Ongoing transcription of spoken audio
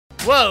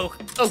Whoa.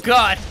 Oh,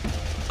 God.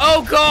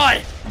 Oh,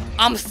 God.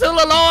 I'm still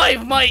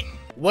alive, mate.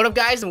 What up,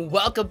 guys, and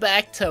welcome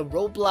back to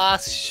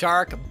Roblox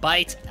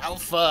Sharkbite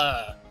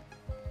Alpha.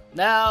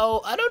 Now,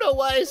 I don't know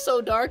why it's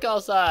so dark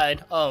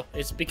outside. Oh,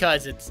 it's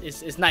because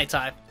it's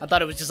nighttime. I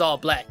thought it was just all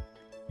black.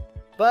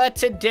 But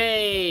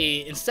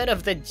today, instead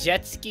of the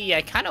jet ski,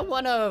 I kind of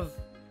wanna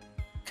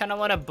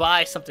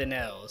buy something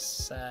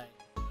else.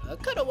 I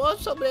kind of want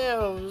something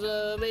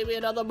else. Maybe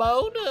another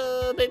boat,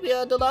 maybe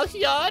a deluxe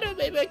yacht, or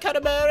maybe a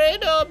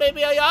catamaran, or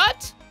maybe a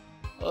yacht,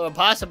 or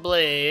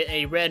possibly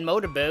a red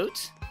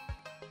motorboat.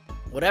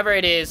 Whatever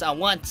it is, I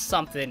want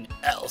something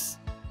else.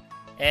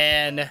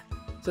 And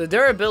so the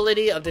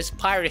durability of this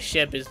pirate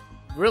ship is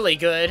really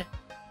good.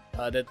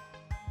 The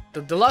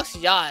deluxe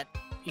yacht,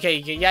 okay,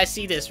 you guys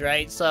see this,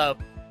 right? So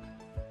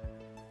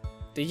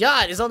the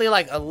yacht is only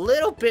like a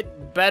little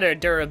bit better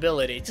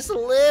durability, just a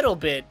little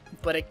bit,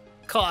 but it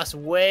costs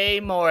way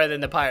more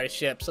than the pirate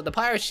ship. So the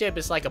pirate ship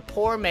is like a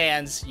poor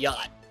man's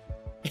yacht.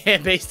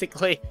 And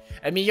basically,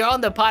 I mean, you're on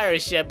the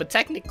pirate ship, but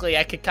technically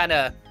I could kind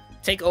of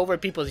take over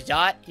people's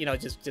yacht, you know,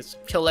 just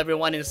kill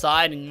everyone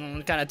inside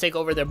and kind of take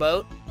over their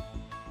boat.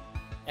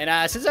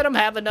 And since I don't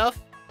have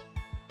enough,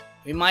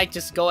 we might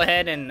just go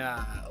ahead and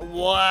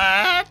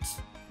what?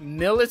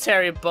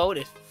 Military boat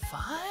is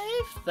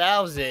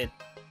 5,000.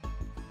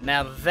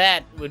 Now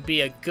that would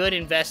be a good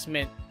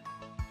investment.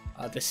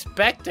 The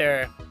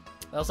Spectre,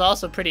 that's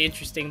also a pretty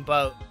interesting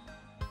boat.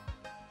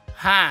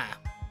 Huh.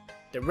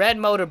 The red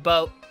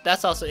motorboat,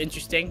 that's also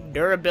interesting.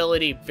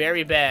 Durability,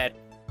 very bad.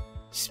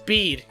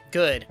 Speed,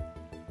 good.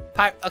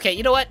 Okay,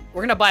 you know what?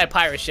 We're gonna buy a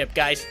pirate ship,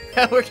 guys.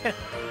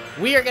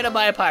 We are gonna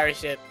buy a pirate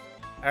ship.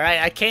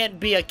 Alright, I can't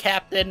be a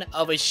captain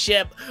of a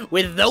ship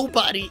with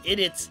nobody in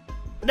it.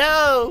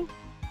 No!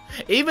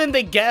 Even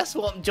the guests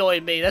won't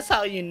join me. That's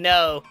how you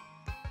know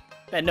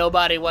that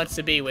nobody wants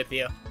to be with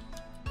you.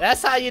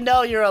 That's how you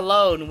know you're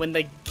alone, when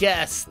the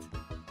guests,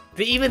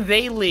 even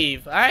they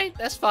leave. Alright,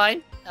 that's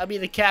fine. I'll be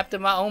the captain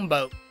of my own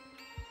boat.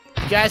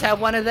 You guys have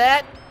one of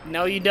that?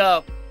 No, you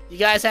don't. You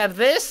guys have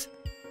this?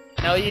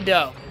 No, you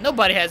don't.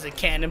 Nobody has a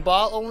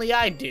cannonball, only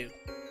I do.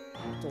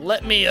 So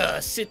let me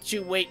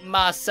situate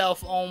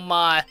myself on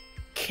my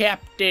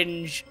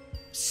captain's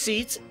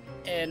seat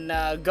and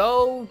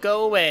go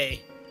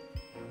away.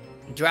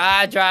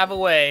 Drive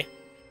away.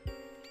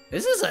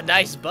 This is a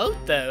nice boat,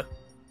 though.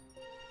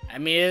 I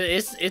mean,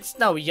 it's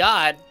no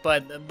yacht,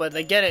 but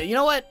I get it. You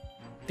know what?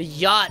 The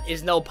yacht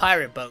is no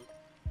pirate boat.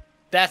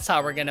 That's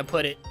how we're gonna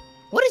put it.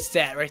 What is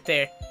that right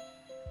there?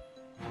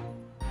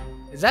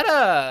 Is that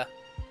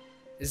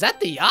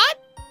the yacht?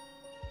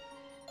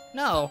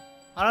 No,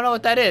 I don't know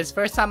what that is.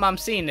 First time I'm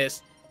seeing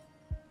this.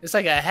 It's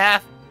like a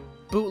half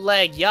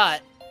bootleg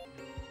yacht.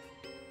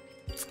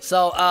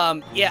 So,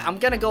 yeah, I'm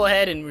gonna go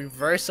ahead and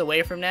reverse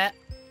away from that.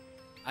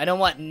 I don't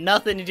want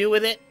nothing to do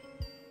with it.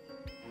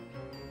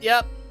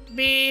 Yep.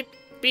 Beep,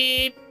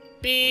 beep,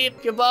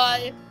 beep.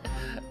 Goodbye.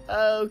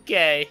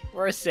 Okay,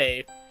 we're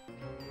safe.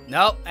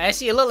 Nope, I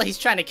see a little. He's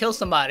trying to kill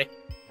somebody.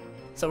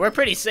 So we're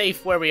pretty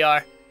safe where we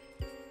are.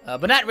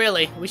 But not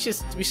really. We should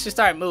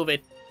start moving,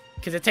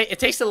 because it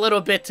takes a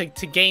little bit to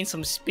gain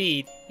some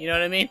speed. You know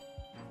what I mean?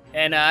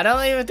 And I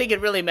don't even think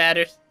it really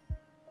matters,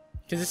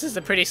 because this is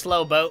a pretty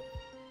slow boat.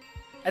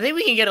 I think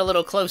we can get a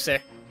little closer.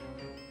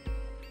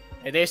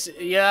 And there's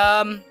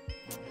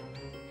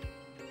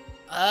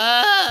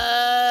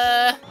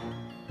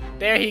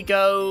there he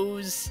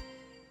goes.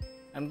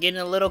 I'm getting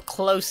a little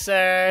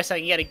closer so I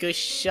can get a good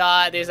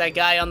shot. There's that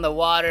guy on the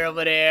water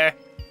over there.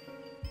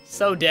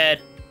 So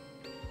dead.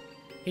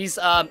 He's,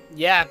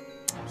 yeah,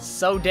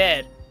 so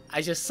dead.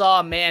 I just saw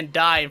a man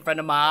die in front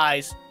of my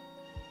eyes.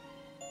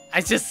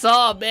 I just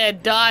saw a man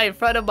die in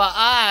front of my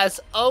eyes.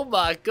 Oh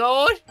my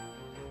god.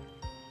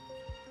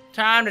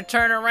 Time to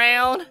turn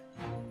around.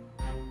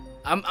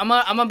 I'm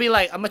gonna be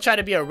like, I'm gonna try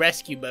to be a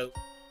rescue boat.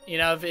 You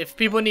know, if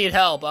people need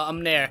help,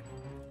 I'm there.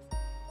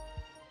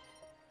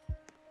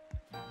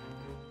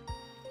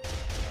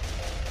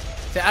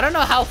 See, I don't know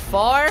how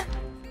far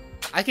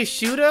I can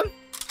shoot him.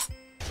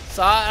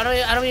 So I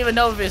don't even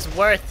know if it's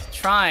worth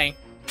trying.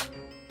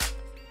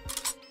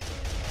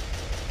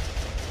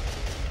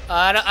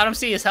 I don't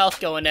see his health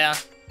going down.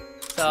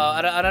 So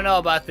I don't know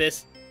about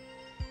this.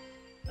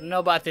 I don't know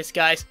about this,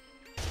 guys.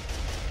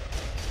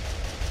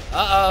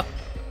 Uh-oh.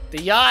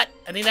 The yacht.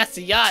 I think that's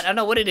the yacht. I don't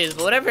know what it is,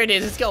 but whatever it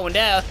is, it's going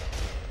down.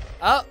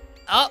 Oh,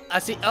 I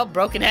see. Oh,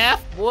 broken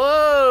half.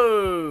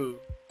 Whoa.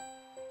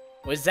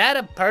 Was that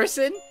a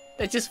person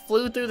that just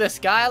flew through the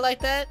sky like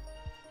that?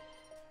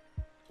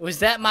 Was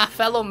that my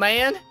fellow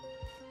man?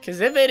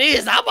 Because if it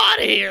is, I'm out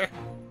of here.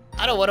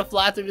 I don't want to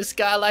fly through the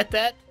sky like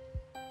that.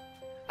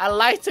 I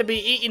like to be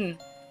eaten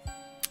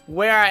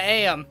where I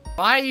am.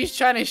 Why are you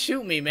trying to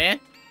shoot me, man?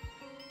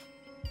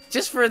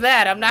 Just for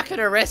that, I'm not going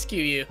to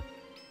rescue you.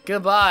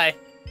 Goodbye.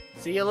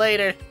 See you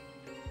later.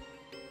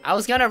 I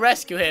was going to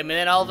rescue him, and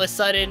then all of a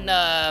sudden,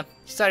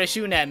 he started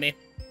shooting at me.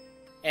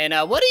 And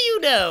what do you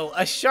know?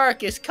 A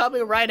shark is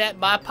coming right at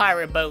my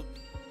pirate boat.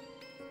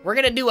 We're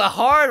going to do a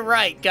hard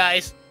right,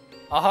 guys.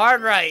 A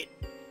hard right.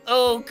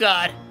 Oh,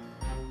 God.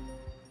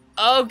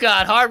 Oh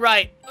god, hard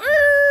right.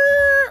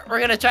 We're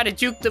gonna try to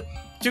juke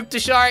the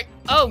shark.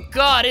 Oh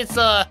god, it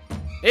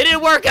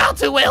didn't work out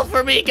too well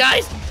for me,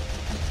 guys.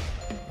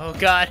 Oh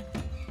god.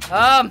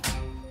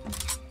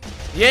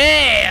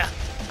 Yeah.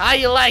 How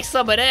you like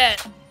some of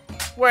that?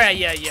 Where are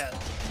you?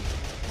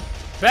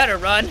 Better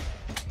run.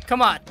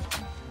 Come on.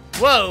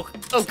 Whoa.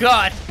 Oh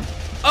god.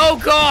 Oh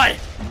god.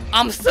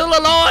 I'm still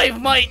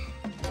alive, mate.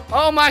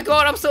 Oh my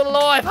god, I'm still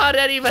alive. How did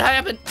that even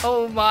happen?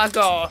 Oh my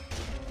god.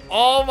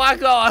 Oh my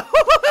god.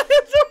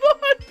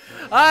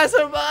 I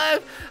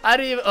survived. I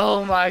didn't even,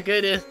 oh my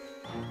goodness.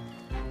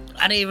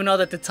 I didn't even know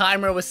that the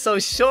timer was so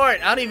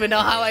short. I don't even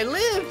know how I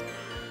lived.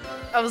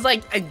 I was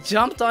like, I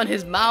jumped on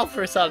his mouth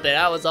or something.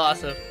 That was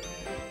awesome.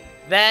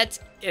 That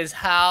is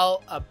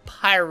how a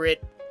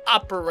pirate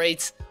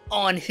operates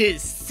on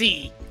his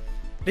sea.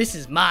 This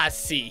is my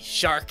sea,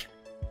 shark.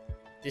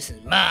 This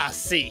is my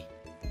sea.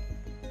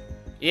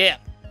 Yeah.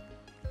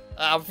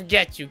 I'll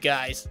forget you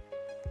guys.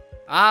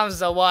 I'm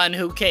the one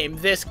who came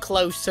this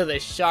close to the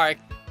shark.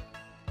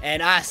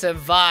 And I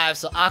survived,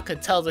 so I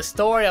could tell the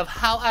story of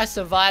how I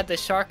survived the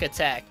shark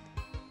attack.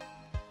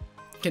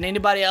 Can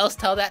anybody else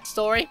tell that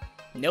story?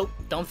 Nope,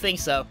 don't think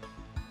so.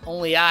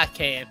 Only I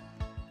can.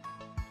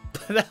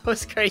 That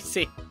was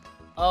crazy.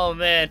 Oh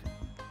man.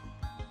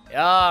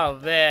 Oh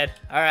man.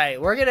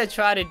 Alright, we're gonna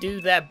try to do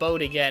that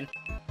boat again.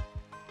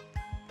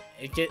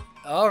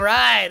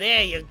 Alright,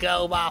 there you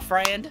go, my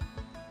friend.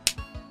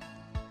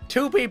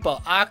 2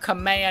 people. I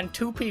command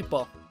 2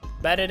 people.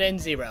 Better than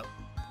 0.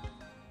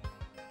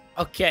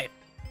 Okay.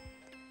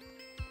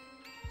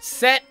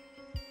 Set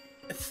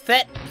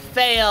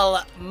sail,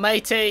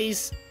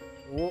 mateys.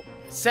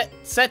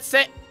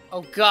 Set.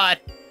 Oh god.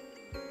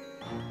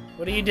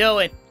 What are you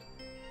doing?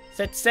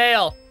 Set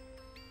sail.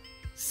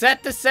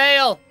 Set the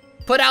sail.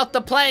 Put out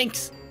the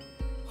planks.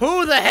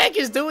 Who the heck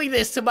is doing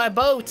this to my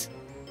boat?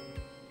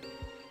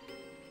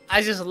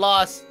 I just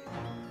lost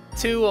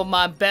 2 of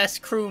my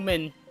best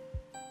crewmen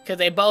because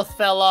they both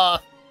fell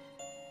off.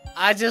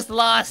 I just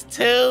lost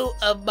 2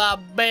 of my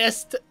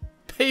best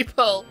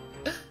people.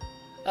 Oh,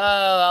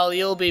 well,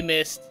 you'll be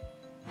missed.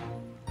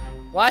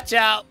 Watch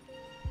out.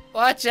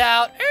 Watch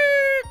out.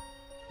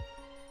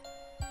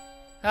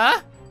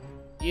 Huh?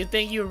 You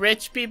think you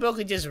rich people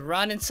could just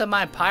run into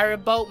my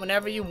pirate boat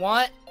whenever you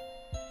want?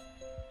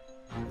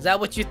 Is that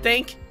what you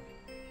think?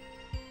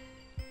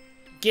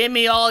 Give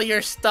me all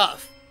your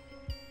stuff.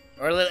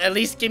 Or at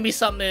least give me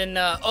something,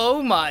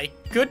 oh my,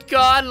 good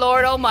God,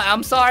 Lord, oh my,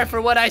 I'm sorry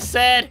for what I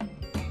said.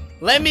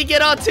 Let me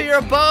get onto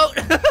your boat.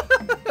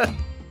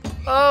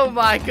 Oh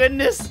my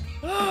goodness.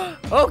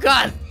 Oh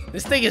God,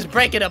 this thing is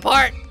breaking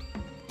apart.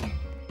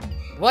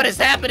 What is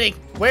happening?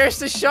 Where's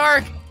the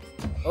shark?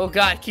 Oh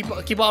God,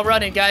 keep on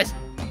running, guys.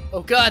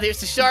 Oh God, there's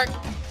the shark.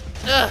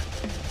 Ugh.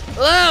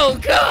 Oh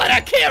God,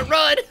 I can't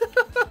run.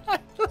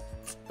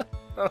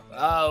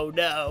 Oh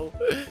no.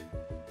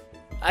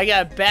 I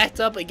got backed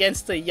up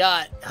against the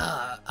yacht.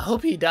 I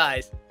hope he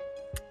dies.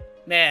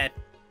 Man.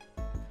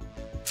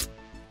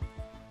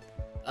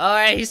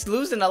 Alright, he's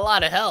losing a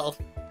lot of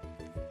health.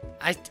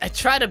 I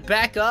tried to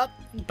back up,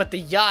 but the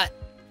yacht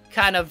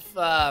kind of,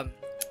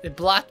 it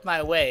blocked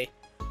my way.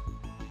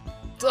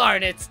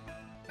 Darn it.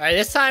 Alright,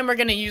 this time we're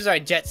gonna use our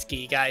jet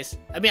ski, guys.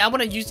 I mean, I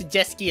want to use the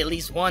jet ski at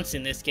least once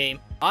in this game.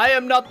 I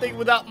am nothing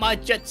without my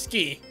jet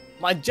ski.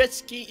 My jet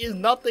ski is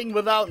nothing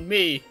without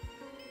me.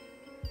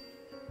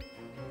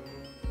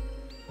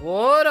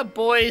 What up,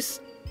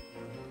 boys?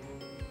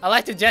 I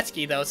like the jet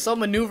ski, though. It's so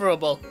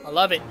maneuverable. I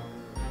love it.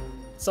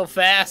 So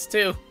fast,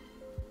 too.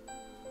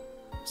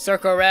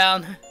 Circle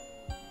around.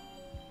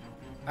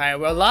 Alright,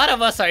 well, a lot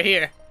of us are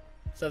here.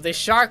 So if the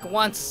shark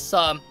wants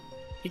some,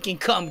 he can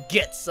come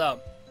get some.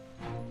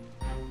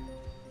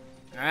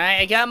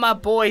 Alright, I got my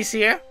boys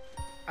here.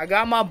 I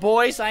got my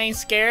boys. I ain't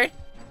scared.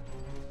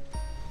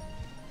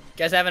 You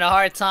guys having a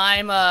hard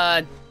time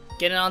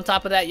getting on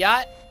top of that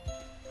yacht?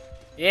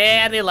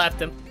 Yeah, they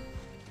left him.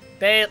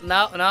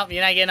 No, you're not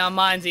getting on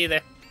mines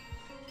either.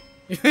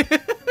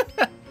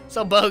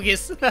 So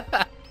bogus.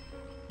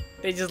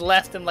 They just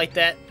left him like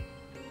that.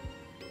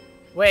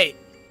 Wait.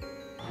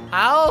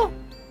 How?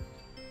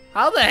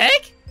 How the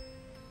heck?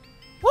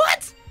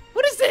 What?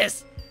 What is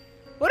this?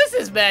 What is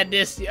this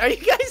madness? Are you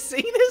guys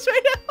seeing this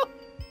right now?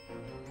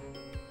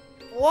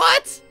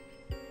 What?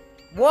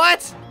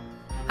 What?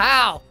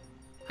 How?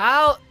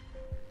 How?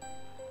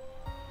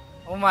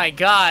 Oh my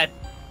God.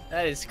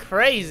 That is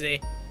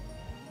crazy.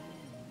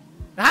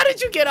 How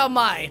did you get on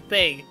my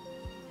thing?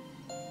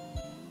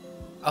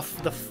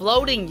 The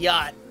floating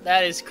yacht.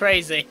 That is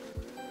crazy.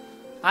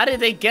 How did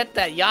they get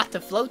that yacht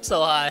to float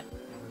so high?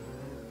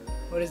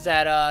 What is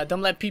that?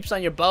 Don't let peeps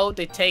on your boat.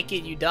 They take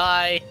it, you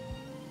die.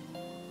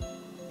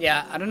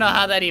 Yeah, I don't know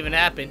how that even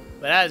happened,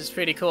 but that was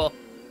pretty cool.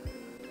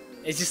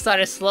 It just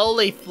started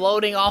slowly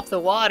floating off the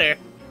water.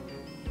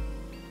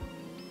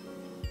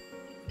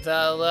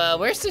 So,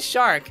 where's the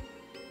shark?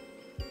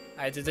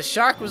 Alright, the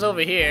shark was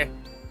over here.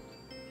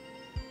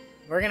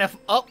 We're gonna...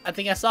 Oh, I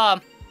think I saw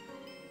him.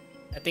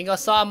 I think I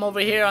saw him over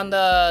here on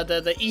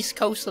the east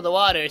coast of the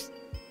waters.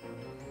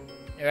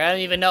 I don't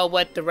even know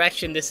what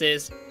direction this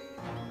is.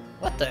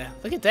 What the?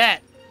 Look at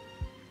that.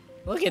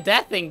 Look at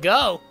that thing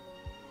go.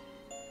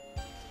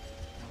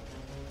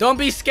 Don't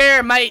be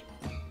scared, mate.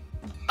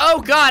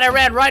 Oh God, I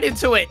ran right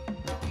into it.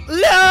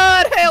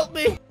 Lord, help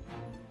me.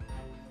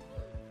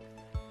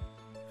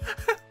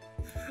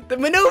 The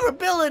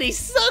maneuverability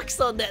sucks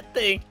on that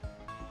thing.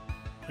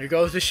 Here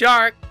goes the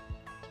shark.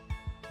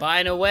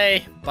 Biting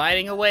away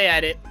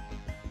at it.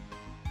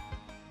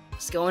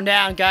 It's going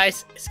down,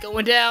 guys. It's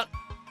going down.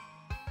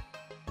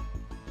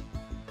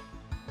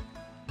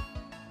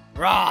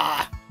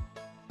 Raw.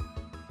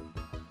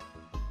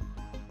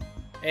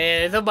 Hey,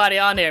 there's nobody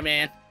on there,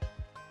 man.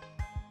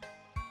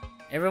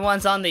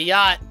 Everyone's on the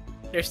yacht.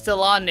 They're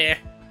still on there.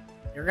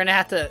 You're gonna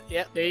have to.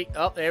 Yep.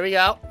 There we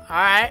go. All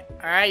right.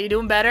 You're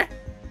doing better.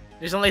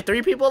 There's only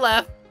 3 people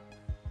left.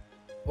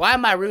 Why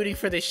am I rooting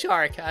for the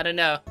shark? I don't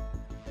know.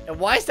 And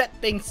why is that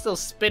thing still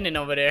spinning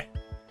over there?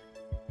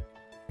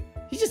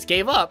 He just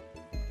gave up.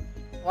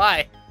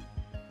 Why?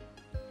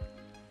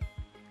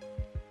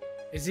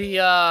 Is he,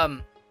 Oh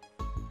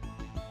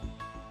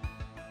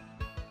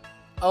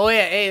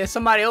yeah, hey, there's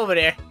somebody over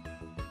there.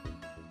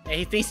 Hey,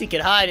 he thinks he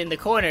can hide in the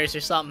corners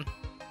or something.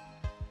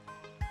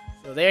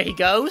 So there he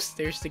goes.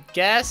 There's the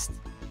guest.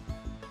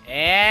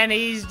 And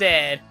he's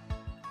dead.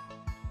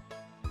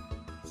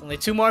 It's only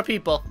 2 more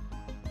people.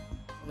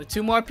 Only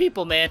 2 more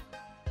people, man.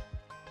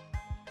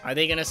 Are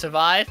they gonna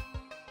survive?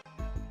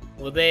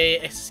 Will they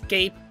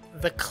escape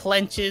the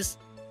clutches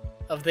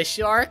of the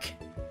shark?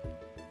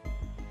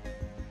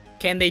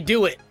 Can they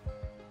do it?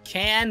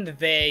 Can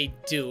they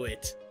do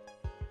it?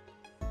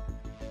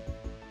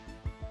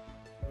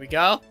 Here we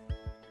go.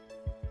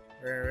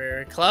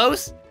 We're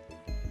close.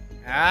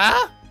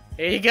 Ah,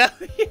 here you go.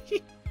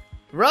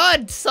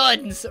 Run,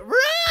 sons,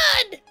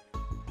 run!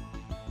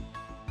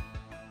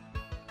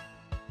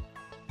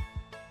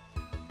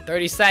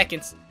 30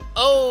 seconds.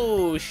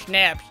 Oh,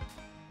 snap.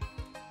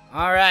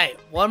 Alright,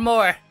 one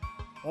more.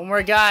 One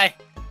more guy.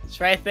 It's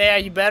right there.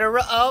 You better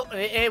run. Oh,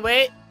 hey,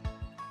 wait.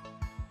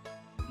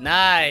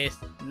 Nice.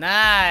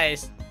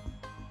 Nice.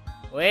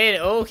 Wait,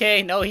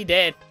 okay. No, he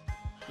dead.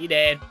 He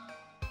dead.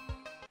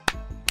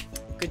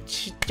 Good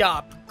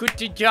job.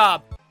 Good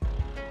job.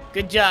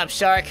 Good job,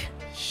 shark.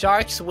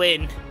 Sharks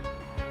win.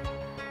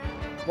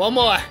 One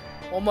more.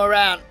 One more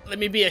round. Let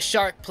me be a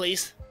shark,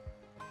 please.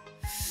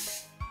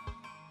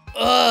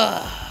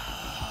 Ugh.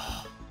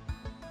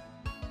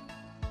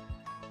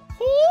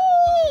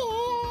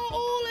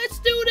 Ooh, let's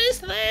do this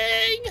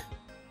thing.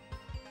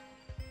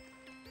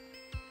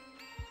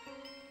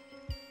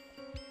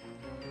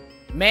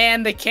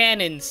 Man the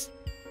cannons.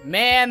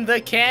 Man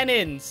the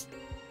cannons.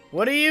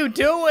 What are you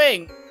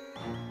doing?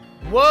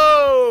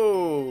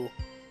 Whoa.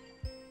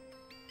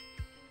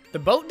 The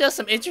boat does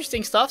some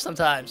interesting stuff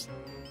sometimes.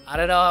 I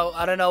don't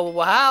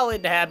know how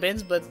it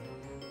happens, but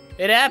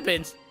it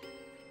happens.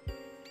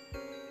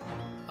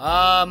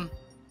 I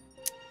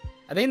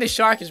think the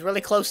shark is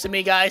really close to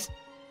me, guys.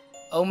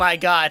 Oh my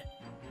God.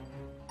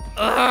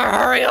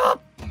 Hurry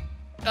up.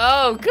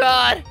 Oh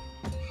God.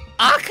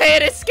 I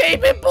can't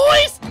escape it,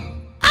 boys.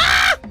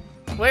 Ah!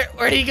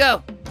 Where'd he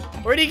go?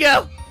 Where'd he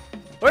go?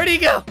 Where'd he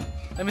go?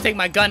 Let me take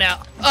my gun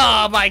out.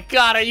 Oh my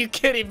God, are you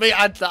kidding me?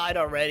 I died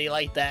already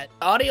like that.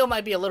 Audio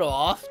might be a little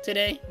off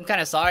today. I'm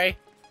kind of sorry.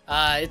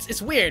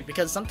 It's weird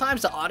because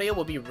sometimes the audio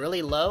will be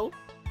really low.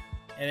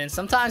 And then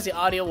sometimes the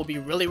audio will be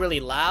really, really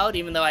loud,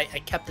 even though I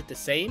kept it the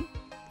same.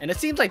 And it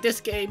seems like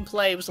this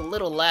gameplay was a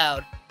little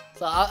loud.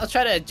 So I'll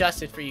try to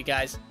adjust it for you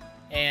guys.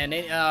 And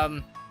yeah,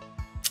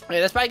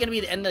 that's probably going to be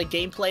the end of the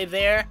gameplay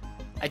there.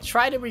 I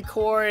tried to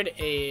record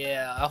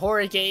a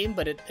horror game,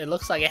 but it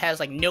looks like it has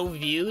like no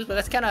views. But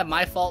that's kind of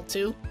my fault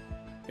too.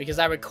 Because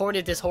I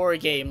recorded this horror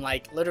game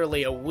like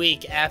literally a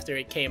week after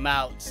it came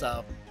out.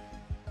 So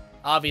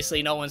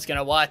obviously no one's going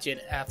to watch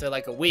it after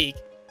like a week.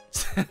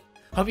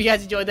 Hope you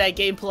guys enjoyed that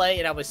gameplay,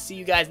 and I will see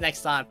you guys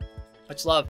next time. Much love.